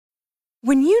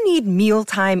When you need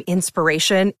mealtime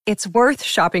inspiration, it's worth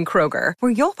shopping Kroger,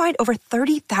 where you'll find over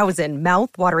 30,000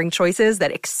 mouth-watering choices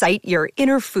that excite your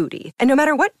inner foodie. And no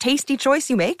matter what tasty choice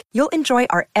you make, you'll enjoy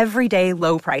our everyday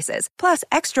low prices, plus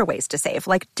extra ways to save,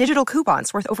 like digital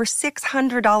coupons worth over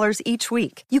 $600 each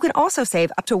week. You can also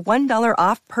save up to $1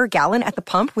 off per gallon at the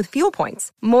pump with fuel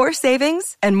points. More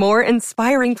savings and more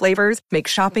inspiring flavors make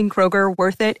shopping Kroger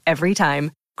worth it every time.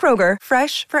 Kroger,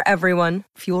 fresh for everyone.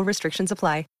 Fuel restrictions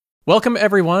apply. Welcome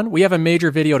everyone. We have a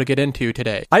major video to get into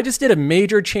today. I just did a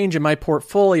major change in my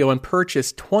portfolio and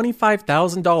purchased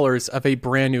 $25,000 of a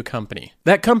brand new company.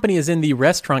 That company is in the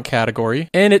restaurant category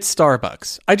and it's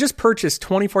Starbucks. I just purchased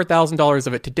 $24,000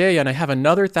 of it today and I have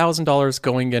another $1,000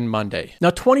 going in Monday. Now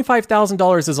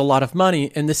 $25,000 is a lot of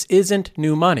money and this isn't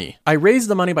new money. I raised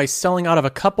the money by selling out of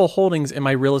a couple holdings in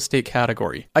my real estate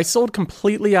category. I sold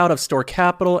completely out of Store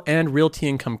Capital and Realty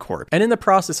Income Corp. And in the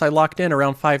process I locked in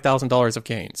around $5,000 of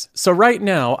gains. So right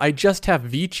now, I just have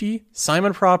Vici,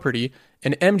 Simon Property,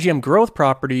 and MGM Growth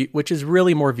Property, which is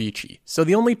really more Vici. So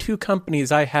the only two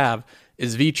companies I have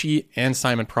is Vici and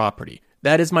Simon Property.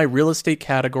 That is my real estate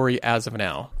category as of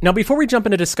now. Now, before we jump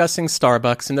into discussing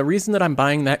Starbucks and the reason that I'm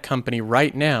buying that company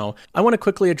right now, I want to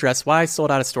quickly address why I sold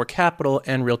out of Store Capital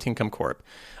and Realty Income Corp.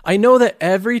 I know that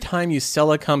every time you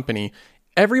sell a company,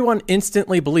 everyone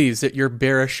instantly believes that you're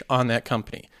bearish on that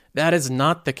company. That is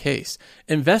not the case.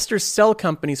 Investors sell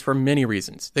companies for many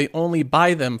reasons. They only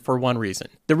buy them for one reason.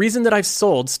 The reason that I've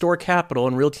sold Store Capital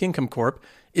and Realty Income Corp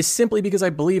is simply because I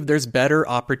believe there's better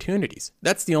opportunities.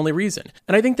 That's the only reason.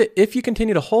 And I think that if you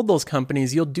continue to hold those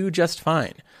companies, you'll do just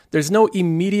fine. There's no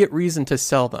immediate reason to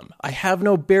sell them. I have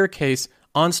no bear case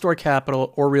on Store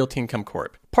Capital or Realty Income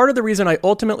Corp. Part of the reason I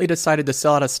ultimately decided to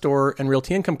sell out of Store and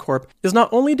Realty Income Corp is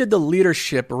not only did the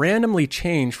leadership randomly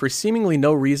change for seemingly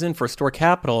no reason for Store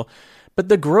Capital, but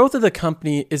the growth of the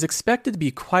company is expected to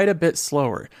be quite a bit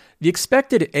slower. The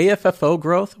expected AFFO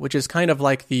growth, which is kind of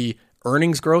like the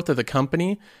earnings growth of the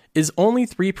company, is only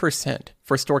 3%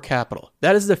 for Store Capital.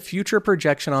 That is the future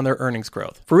projection on their earnings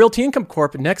growth. For Realty Income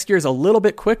Corp, next year is a little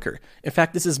bit quicker. In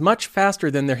fact, this is much faster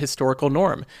than their historical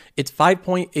norm. It's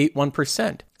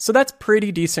 5.81%. So that's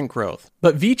pretty decent growth.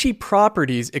 But Vici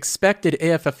Properties' expected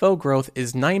AFFO growth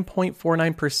is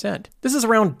 9.49%. This is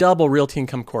around double Realty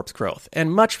Income Corp's growth,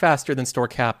 and much faster than Store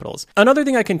Capital's. Another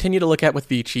thing I continue to look at with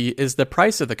Vici is the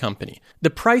price of the company. The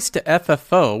price to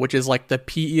FFO, which is like the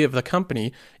PE of the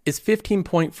company, is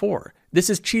 15.4. This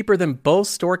is cheaper than both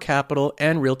Store Capital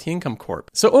and Realty Income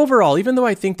Corp. So overall, even though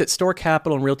I think that Store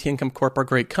Capital and Realty Income Corp are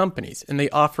great companies and they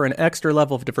offer an extra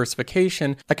level of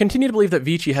diversification, I continue to believe that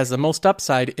Vici has the most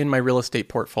upside in my real estate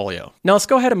portfolio. Now let's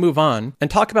go ahead and move on and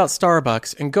talk about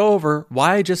Starbucks and go over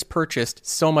why I just purchased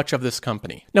so much of this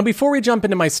company. Now before we jump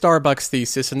into my Starbucks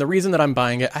thesis and the reason that I'm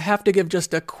buying it, I have to give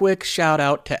just a quick shout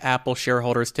out to Apple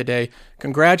shareholders today.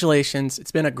 Congratulations.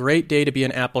 It's been a great day to be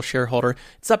an Apple shareholder.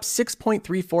 It's up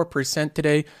 6.34%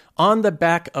 today on the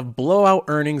back of blowout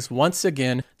earnings. Once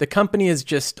again, the company is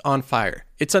just on fire.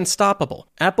 It's unstoppable.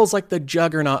 Apple's like the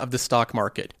juggernaut of the stock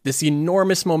market. This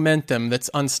enormous momentum that's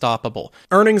unstoppable.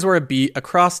 Earnings were a beat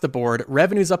across the board.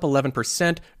 Revenue's up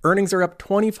 11%. Earnings are up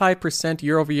 25%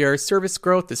 year over year. Service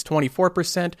growth is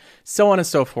 24%, so on and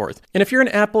so forth. And if you're an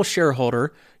Apple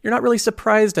shareholder, you're not really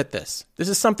surprised at this. This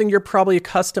is something you're probably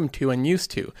accustomed to and used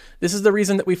to. This is the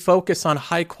reason that we focus on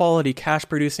high quality cash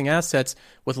producing assets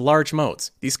with large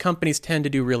moats. These companies tend to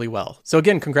do really well. So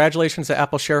again, congratulations to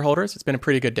Apple shareholders. It's been a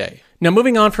pretty good day. Now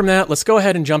moving on from that, let's go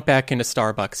ahead and jump back into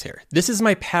Starbucks here. This is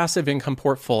my passive income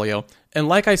portfolio. And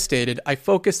like I stated, I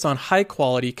focus on high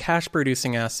quality cash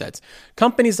producing assets.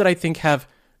 Companies that I think have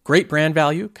great brand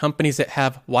value, companies that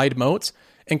have wide moats,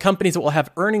 and companies that will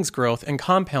have earnings growth and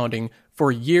compounding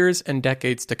for years and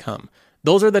decades to come.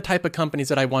 Those are the type of companies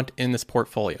that I want in this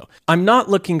portfolio. I'm not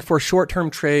looking for short-term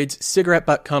trades, cigarette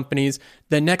butt companies,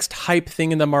 the next hype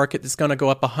thing in the market that's going to go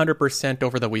up 100%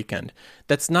 over the weekend.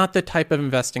 That's not the type of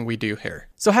investing we do here.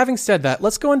 So having said that,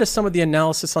 let's go into some of the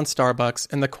analysis on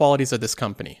Starbucks and the qualities of this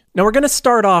company. Now we're going to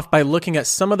start off by looking at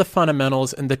some of the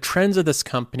fundamentals and the trends of this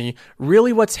company,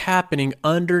 really what's happening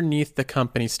underneath the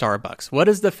company Starbucks. What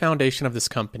is the foundation of this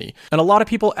company? And a lot of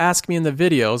people ask me in the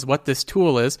videos what this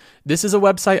tool is. This is a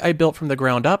website I built from the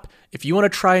ground up. If you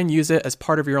want to try and use it as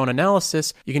part of your own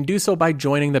analysis, you can do so by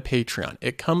joining the Patreon.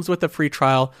 It comes with a free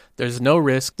trial. There's no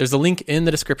risk. There's a link in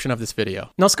the description of this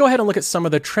video. Now let's go ahead and look at some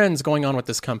of the trends going on with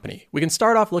this company. We can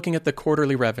start off looking at the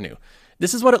quarterly revenue.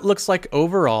 This is what it looks like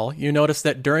overall. You notice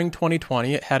that during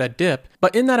 2020, it had a dip,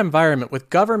 but in that environment with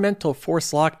governmental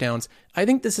forced lockdowns, I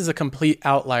think this is a complete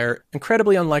outlier,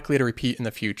 incredibly unlikely to repeat in the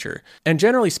future. And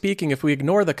generally speaking, if we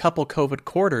ignore the couple COVID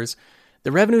quarters,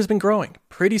 The revenue has been growing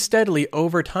pretty steadily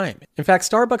over time. In fact,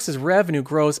 Starbucks' revenue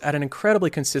grows at an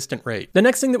incredibly consistent rate. The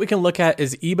next thing that we can look at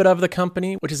is EBITDA of the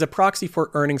company, which is a proxy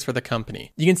for earnings for the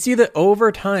company. You can see that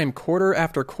over time, quarter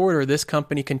after quarter, this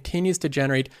company continues to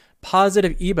generate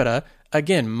positive EBITDA,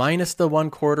 again, minus the one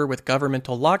quarter with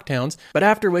governmental lockdowns, but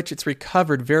after which it's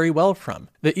recovered very well from.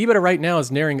 The EBITDA right now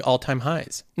is nearing all-time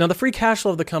highs. Now, the free cash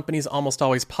flow of the company is almost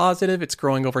always positive. It's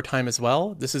growing over time as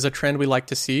well. This is a trend we like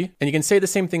to see. And you can say the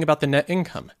same thing about the net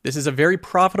income. This is a very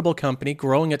profitable company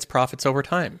growing its profits over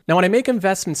time. Now, when I make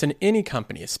investments in any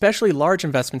company, especially large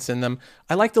investments in them,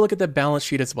 I like to look at the balance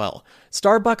sheet as well.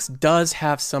 Starbucks does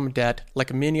have some debt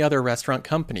like many other restaurant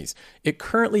companies. It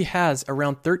currently has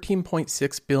around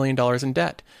 $13.6 billion in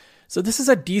debt. So this is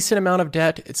a decent amount of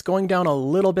debt. It's going down a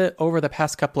little bit over the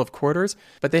past couple of quarters,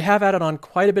 but they have added on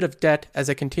quite a bit of debt as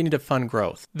they continue to fund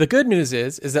growth. The good news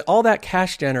is that all that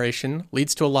cash generation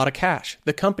leads to a lot of cash.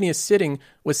 The company is sitting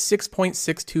with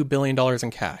 $6.62 billion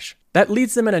in cash. That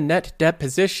leads them in a net debt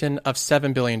position of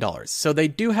 $7 billion. So they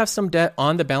do have some debt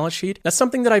on the balance sheet. That's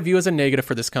something that I view as a negative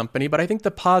for this company, but I think the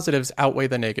positives outweigh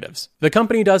the negatives. The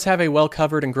company does have a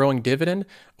well-covered and growing dividend.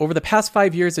 Over the past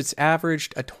 5 years, it's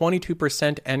averaged a 22%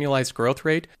 annualized growth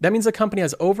rate. That means the company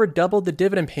has over doubled the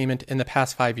dividend payment in the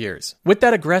past 5 years. With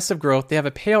that aggressive growth, they have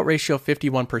a payout ratio of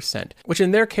 51%, which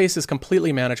in their case is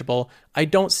completely manageable. I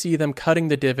don't see them cutting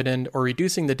the dividend or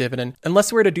reducing the dividend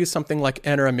unless we're to do something like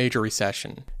enter a major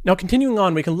recession. Now, continuing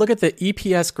on, we can look at the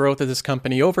EPS growth of this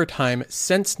company over time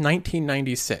since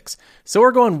 1996. So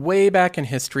we're going way back in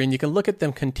history, and you can look at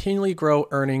them continually grow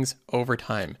earnings over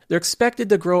time. They're expected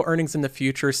to grow earnings in the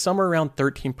future somewhere around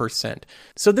 13%.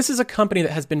 So this is a company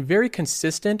that has been very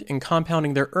consistent in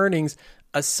compounding their earnings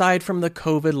aside from the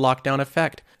COVID lockdown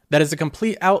effect. That is a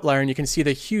complete outlier, and you can see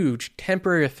the huge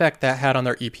temporary effect that had on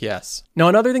their EPS. Now,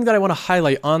 another thing that I want to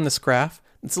highlight on this graph,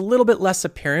 it's a little bit less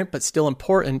apparent but still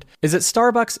important, is that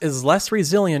Starbucks is less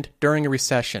resilient during a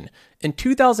recession. In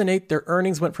 2008, their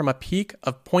earnings went from a peak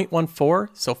of 0.14,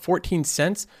 so 14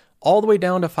 cents, all the way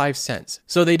down to 5 cents.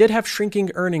 So they did have shrinking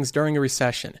earnings during a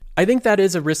recession. I think that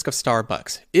is a risk of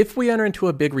Starbucks. If we enter into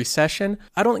a big recession,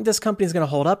 I don't think this company is going to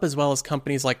hold up as well as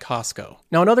companies like Costco.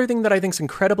 Now, another thing that I think is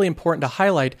incredibly important to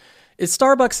highlight is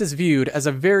Starbucks is viewed as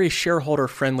a very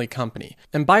shareholder-friendly company.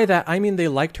 And by that, I mean they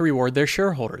like to reward their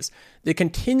shareholders. They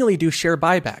continually do share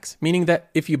buybacks, meaning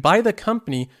that if you buy the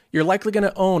company, you're likely going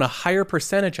to own a higher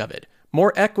percentage of it,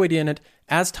 more equity in it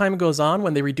as time goes on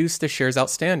when they reduce the shares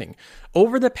outstanding.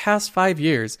 Over the past 5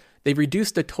 years, they've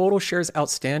reduced the total shares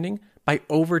outstanding by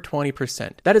over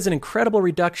 20%. That is an incredible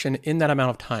reduction in that amount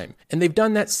of time. And they've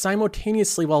done that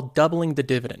simultaneously while doubling the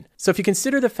dividend. So if you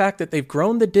consider the fact that they've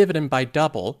grown the dividend by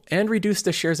double and reduced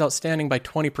the shares outstanding by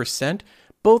 20%,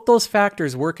 both those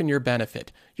factors work in your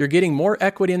benefit. You're getting more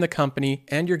equity in the company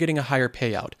and you're getting a higher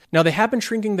payout. Now, they have been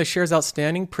shrinking the shares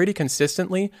outstanding pretty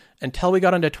consistently until we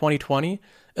got into 2020.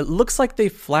 It looks like they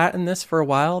flattened this for a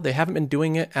while. They haven't been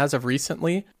doing it as of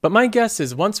recently. But my guess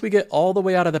is once we get all the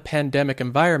way out of the pandemic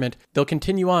environment, they'll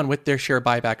continue on with their share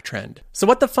buyback trend. So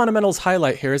what the fundamentals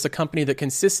highlight here is a company that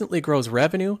consistently grows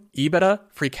revenue, EBITDA,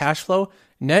 free cash flow,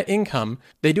 net income.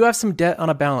 They do have some debt on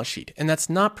a balance sheet, and that's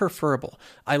not preferable.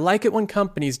 I like it when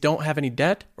companies don't have any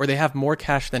debt or they have more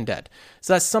cash than debt.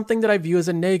 So that's something that I view as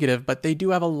a negative, but they do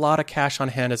have a lot of cash on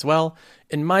hand as well.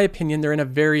 In my opinion, they're in a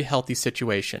very healthy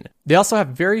situation. They also have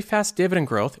very fast dividend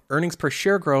growth, earnings per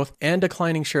share growth, and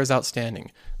declining shares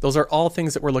outstanding. Those are all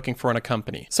things that we're looking for in a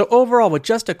company. So overall, with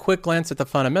just a quick glance at the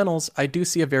fundamentals, I do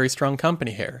see a very strong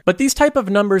company here. But these type of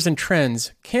numbers and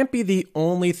trends can't be the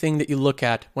only thing that you look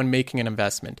at when making an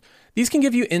investment. These can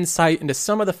give you insight into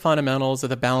some of the fundamentals of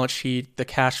the balance sheet, the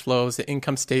cash flows, the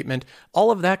income statement,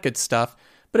 all of that good stuff.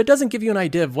 But it doesn't give you an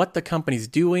idea of what the company's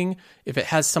doing, if it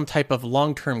has some type of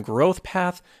long-term growth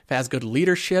path, if it has good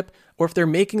leadership, or if they're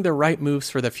making the right moves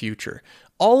for the future.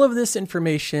 All of this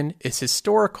information is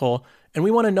historical, and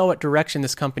we want to know what direction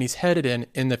this company's headed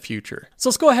in the future. So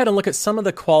let's go ahead and look at some of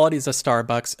the qualities of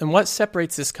Starbucks and what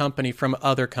separates this company from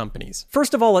other companies.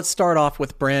 First of all, let's start off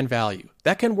with brand value.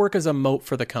 That can work as a moat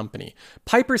for the company.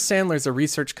 Piper Sandler is a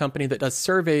research company that does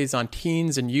surveys on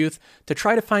teens and youth to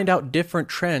try to find out different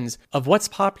trends of what's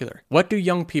popular. What do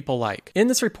young people like? In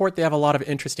this report, they have a lot of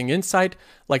interesting insight,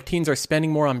 like teens are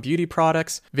spending more on beauty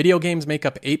products. Video games make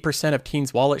up 8% of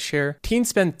teens' wallet share. Teens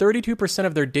spend 32%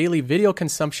 of their daily video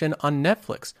consumption on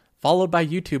Netflix, followed by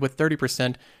YouTube with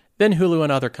 30%, then Hulu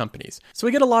and other companies. So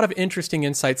we get a lot of interesting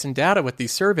insights and data with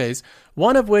these surveys,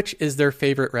 one of which is their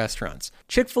favorite restaurants.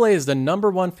 Chick-fil-A is the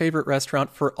 #1 favorite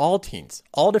restaurant for all teens,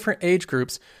 all different age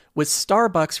groups, with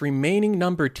Starbucks remaining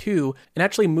 #2 and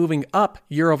actually moving up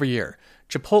year over year.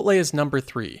 Chipotle is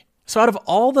 #3. So out of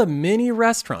all the many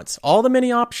restaurants, all the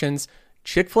many options,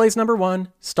 Chick-fil-A is number 1,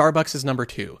 Starbucks is number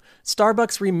 2.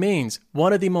 Starbucks remains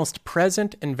one of the most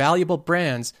present and valuable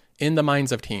brands in the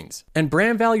minds of teens. And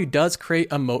brand value does create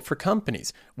a moat for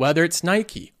companies, whether it's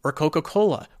Nike or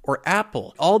Coca-Cola or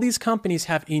Apple. All these companies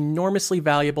have enormously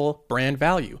valuable brand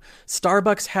value.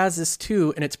 Starbucks has this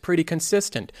too, and it's pretty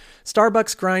consistent.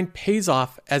 Starbucks grind pays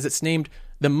off as it's named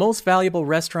the most valuable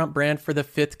restaurant brand for the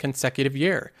 5th consecutive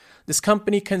year. This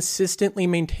company consistently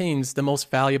maintains the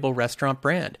most valuable restaurant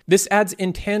brand. This adds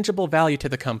intangible value to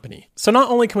the company. So not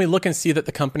only can we look and see that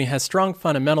the company has strong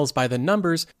fundamentals by the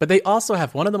numbers, but they also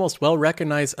have one of the most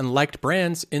well-recognized and liked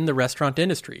brands in the restaurant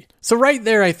industry. So right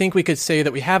there, I think we could say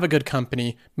that we have a good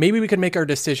company. Maybe we could make our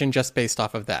decision just based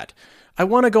off of that. I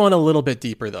want to go in a little bit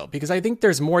deeper though, because I think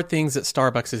there's more things that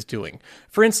Starbucks is doing.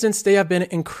 For instance, they have been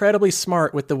incredibly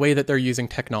smart with the way that they're using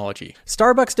technology.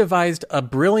 Starbucks devised a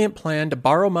brilliant plan to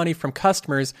borrow money from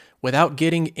customers without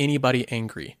getting anybody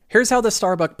angry. Here's how the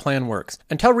Starbucks plan works.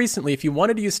 Until recently, if you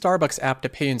wanted to use Starbucks app to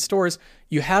pay in stores,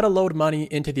 you had to load money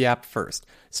into the app first.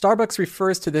 Starbucks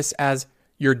refers to this as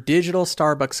your digital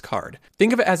Starbucks card.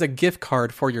 Think of it as a gift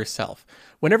card for yourself.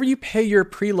 Whenever you pay your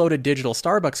preloaded digital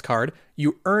Starbucks card,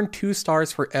 you earn 2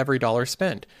 stars for every dollar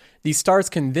spent. These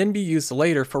stars can then be used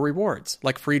later for rewards,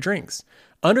 like free drinks.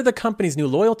 Under the company's new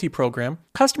loyalty program,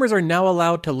 customers are now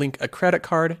allowed to link a credit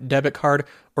card, debit card,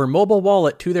 or mobile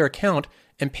wallet to their account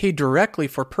and pay directly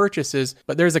for purchases,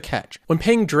 but there's a catch. When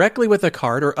paying directly with a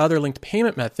card or other linked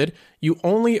payment method, you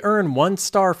only earn 1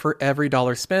 star for every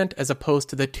dollar spent as opposed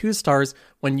to the 2 stars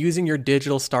when using your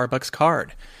digital Starbucks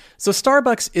card. So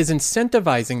Starbucks is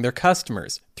incentivizing their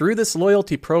customers through this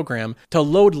loyalty program to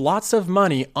load lots of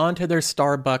money onto their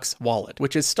Starbucks wallet,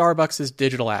 which is Starbucks'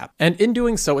 digital app. And in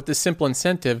doing so with this simple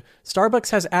incentive,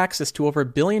 Starbucks has access to over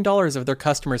 $1 billion of their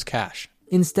customers' cash.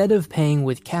 Instead of paying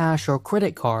with cash or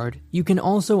credit card, you can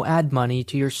also add money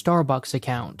to your Starbucks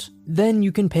account. Then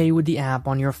you can pay with the app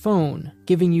on your phone,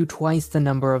 giving you twice the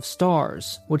number of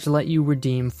stars, which let you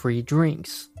redeem free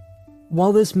drinks.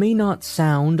 While this may not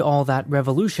sound all that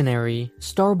revolutionary,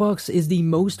 Starbucks is the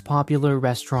most popular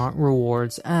restaurant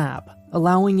rewards app,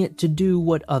 allowing it to do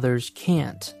what others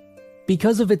can't.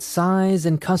 Because of its size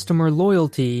and customer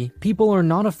loyalty, people are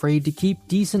not afraid to keep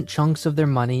decent chunks of their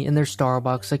money in their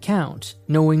Starbucks account,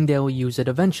 knowing they'll use it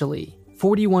eventually.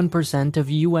 41% of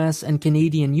US and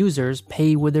Canadian users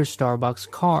pay with their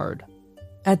Starbucks card.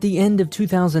 At the end of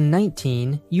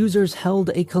 2019, users held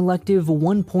a collective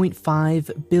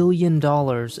 $1.5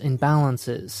 billion in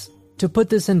balances. To put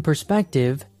this in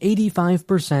perspective,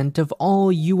 85% of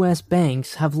all US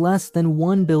banks have less than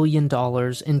 $1 billion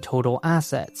in total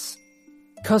assets.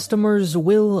 Customers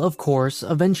will, of course,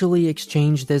 eventually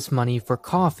exchange this money for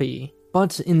coffee,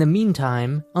 but in the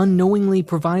meantime, unknowingly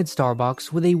provide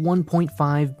Starbucks with a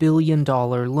 $1.5 billion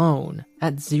loan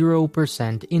at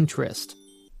 0% interest.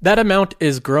 That amount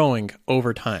is growing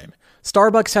over time.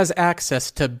 Starbucks has access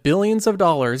to billions of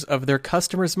dollars of their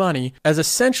customers' money as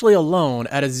essentially a loan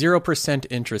at a 0%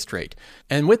 interest rate.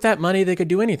 And with that money, they could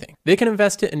do anything. They can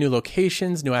invest it in new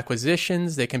locations, new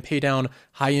acquisitions, they can pay down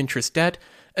high interest debt.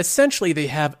 Essentially, they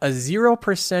have a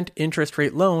 0% interest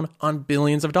rate loan on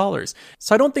billions of dollars.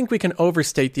 So I don't think we can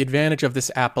overstate the advantage of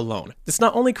this app alone. This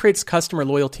not only creates customer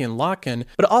loyalty and lock-in,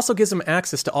 but it also gives them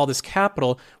access to all this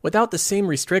capital without the same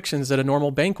restrictions that a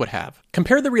normal bank would have.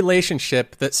 Compare the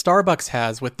relationship that Starbucks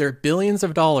has with their billions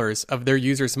of dollars of their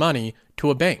users' money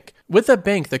to a bank. With a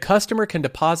bank, the customer can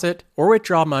deposit or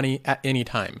withdraw money at any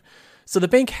time. So the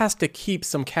bank has to keep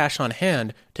some cash on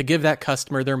hand to give that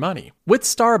customer their money. With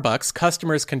Starbucks,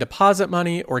 customers can deposit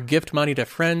money or gift money to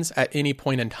friends at any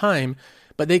point in time,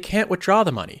 but they can't withdraw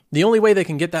the money. The only way they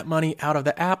can get that money out of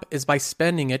the app is by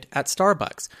spending it at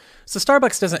Starbucks. So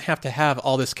Starbucks doesn't have to have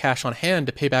all this cash on hand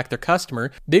to pay back their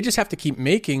customer. They just have to keep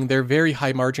making their very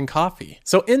high margin coffee.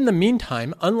 So in the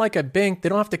meantime, unlike a bank, they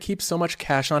don't have to keep so much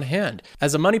cash on hand.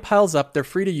 As the money piles up, they're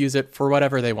free to use it for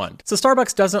whatever they want. So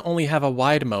Starbucks doesn't only have a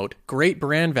wide moat, great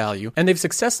brand value, and they've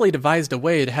successfully devised a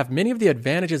way to have many of the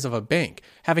advantages of a bank,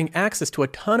 having access to a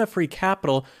ton of free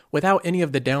capital without any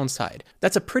of the downside.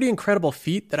 That's a pretty incredible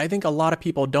feat that I think a lot of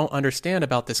people don't understand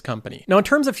about this company. Now, in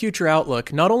terms of future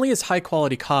outlook, not only is high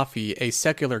quality coffee a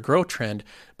secular growth trend,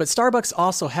 but Starbucks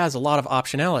also has a lot of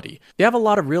optionality. They have a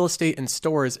lot of real estate and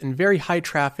stores in very high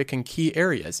traffic and key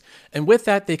areas, and with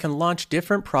that they can launch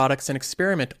different products and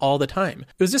experiment all the time.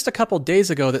 It was just a couple days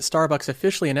ago that Starbucks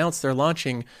officially announced they're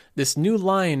launching this new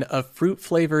line of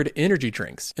fruit-flavored energy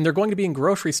drinks, and they're going to be in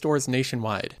grocery stores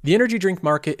nationwide. The energy drink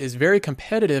market is very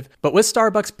competitive, but with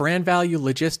Starbucks brand value,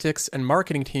 logistics, and marketing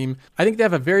marketing team, I think they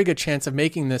have a very good chance of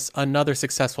making this another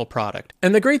successful product.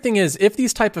 And the great thing is, if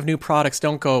these type of new products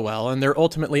don't go well and they're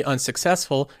ultimately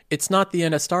unsuccessful, it's not the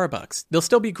end of Starbucks. They'll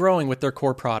still be growing with their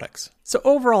core products. So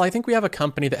overall, I think we have a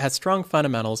company that has strong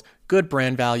fundamentals, good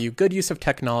brand value, good use of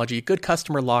technology, good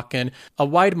customer lock-in, a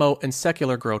wide moat, and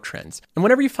secular growth trends. And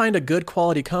whenever you find a good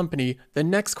quality company, the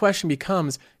next question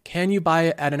becomes, can you buy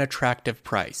it at an attractive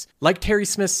price? Like Terry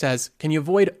Smith says, can you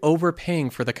avoid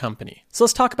overpaying for the company? So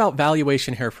let's talk about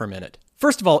valuation here for a minute.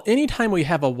 First of all, anytime we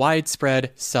have a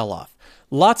widespread sell-off,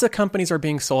 lots of companies are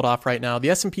being sold off right now.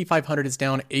 The S&P 500 is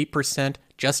down 8%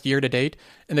 just year to date,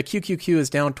 and the QQQ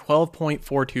is down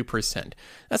 12.42%.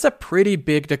 That's a pretty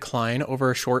big decline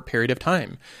over a short period of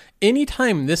time.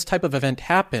 Anytime this type of event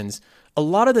happens, a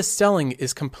lot of the selling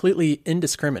is completely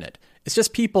indiscriminate. It's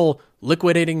just people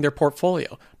liquidating their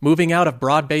portfolio, moving out of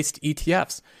broad-based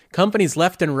ETFs. Companies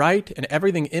left and right and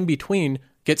everything in between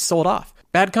gets sold off.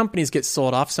 Bad companies get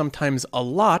sold off, sometimes a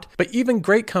lot, but even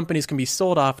great companies can be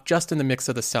sold off just in the mix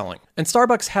of the selling. And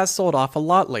Starbucks has sold off a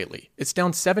lot lately. It's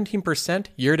down 17%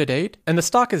 year to date, and the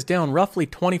stock is down roughly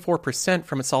 24%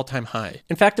 from its all-time high.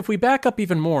 In fact, if we back up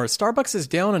even more, Starbucks is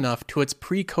down enough to its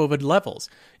pre-COVID levels.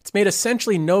 It's made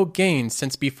essentially no gains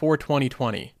since before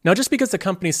 2020. Now, just because the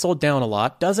company sold down a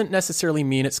lot doesn't necessarily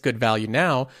mean it's good value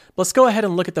now, but let's go ahead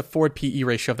and look at the forward PE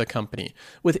ratio of the company.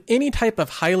 With any type of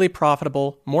highly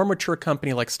profitable, more mature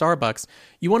company like Starbucks,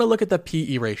 you want to look at the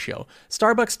PE ratio.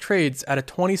 Starbucks trades at a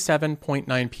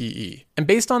 27.9 PE. And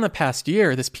based on the past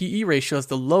year, this PE ratio is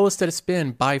the lowest that it's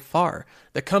been by far.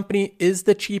 The company is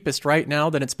the cheapest right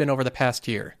now than it's been over the past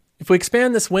year. If we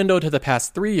expand this window to the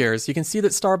past 3 years, you can see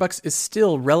that Starbucks is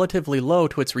still relatively low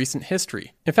to its recent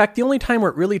history. In fact, the only time where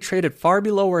it really traded far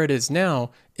below where it is now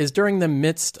is during the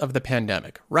midst of the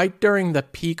pandemic, right during the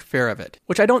peak fare of it,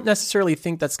 which I don't necessarily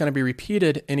think that's going to be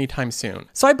repeated anytime soon.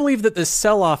 So I believe that this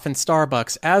sell-off in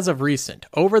Starbucks as of recent,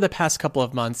 over the past couple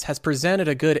of months, has presented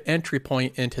a good entry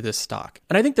point into this stock.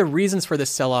 And I think the reasons for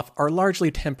this sell-off are largely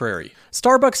temporary.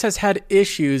 Starbucks has had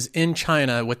issues in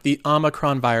China with the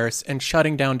Omicron virus and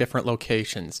shutting down different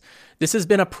locations. This has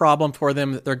been a problem for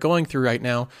them that they're going through right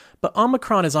now, but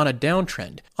Omicron is on a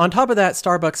downtrend. On top of that,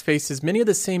 Starbucks faces many of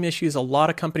the same issues a lot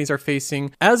of companies are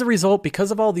facing. As a result, because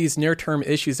of all these near-term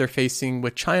issues they're facing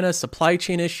with China, supply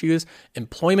chain issues,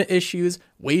 employment issues,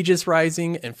 wages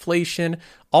rising, inflation,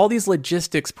 all these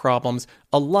logistics problems,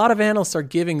 a lot of analysts are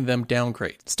giving them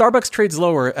downgrades. Starbucks trades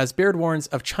lower as Baird warns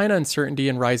of China uncertainty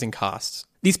and rising costs.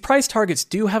 These price targets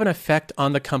do have an effect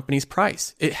on the company's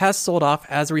price. It has sold off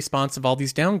as a response of all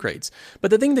these downgrades.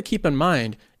 But the thing to keep in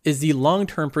mind is the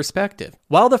long-term perspective.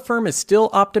 While the firm is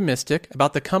still optimistic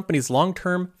about the company's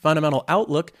long-term fundamental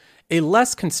outlook, a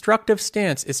less constructive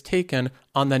stance is taken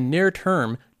on the near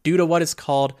term due to what is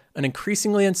called an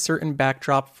increasingly uncertain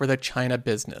backdrop for the China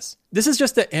business. This is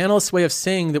just the analyst's way of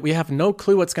saying that we have no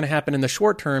clue what's going to happen in the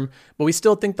short term, but we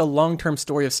still think the long-term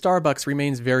story of Starbucks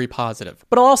remains very positive.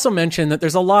 But I'll also mention that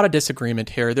there's a lot of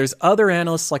disagreement here. There's other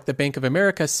analysts like the Bank of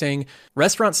America saying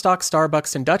restaurant stock,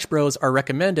 Starbucks, and Dutch Bros are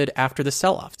recommended after the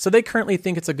sell-off. So they currently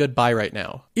think it's a good buy right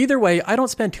now. Either way, I don't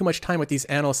spend too much time with these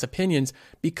analysts' opinions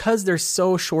because they're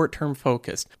so short-term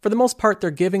focused. For the most part, they're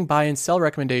giving buy and sell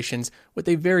recommendations with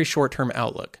a very short-term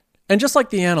outlook. And just like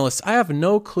the analysts, I have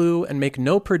no clue and make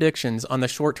no predictions on the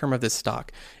short term of this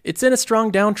stock. It's in a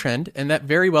strong downtrend, and that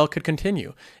very well could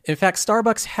continue. In fact,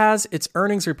 Starbucks has its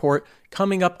earnings report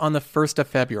coming up on the 1st of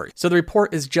February. So the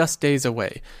report is just days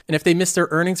away. And if they miss their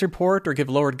earnings report or give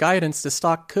lowered guidance, the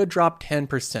stock could drop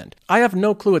 10%. I have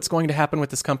no clue what's going to happen with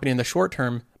this company in the short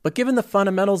term, but given the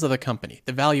fundamentals of the company,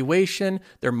 the valuation,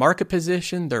 their market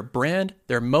position, their brand,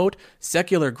 their moat,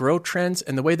 secular growth trends,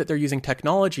 and the way that they're using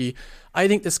technology, I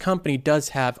think this company does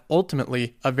have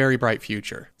ultimately a very bright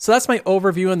future. So that's my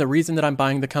overview and the reason that I'm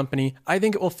buying the company. I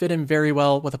think it will fit in very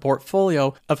well with a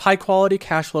portfolio of high quality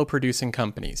cash flow producing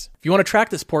companies. If you want to track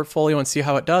this portfolio and see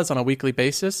how it does on a weekly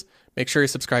basis, make sure you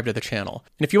subscribe to the channel.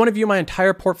 And if you want to view my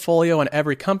entire portfolio and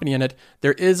every company in it,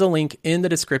 there is a link in the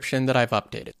description that I've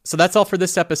updated. So that's all for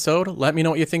this episode. Let me know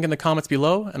what you think in the comments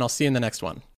below, and I'll see you in the next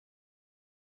one.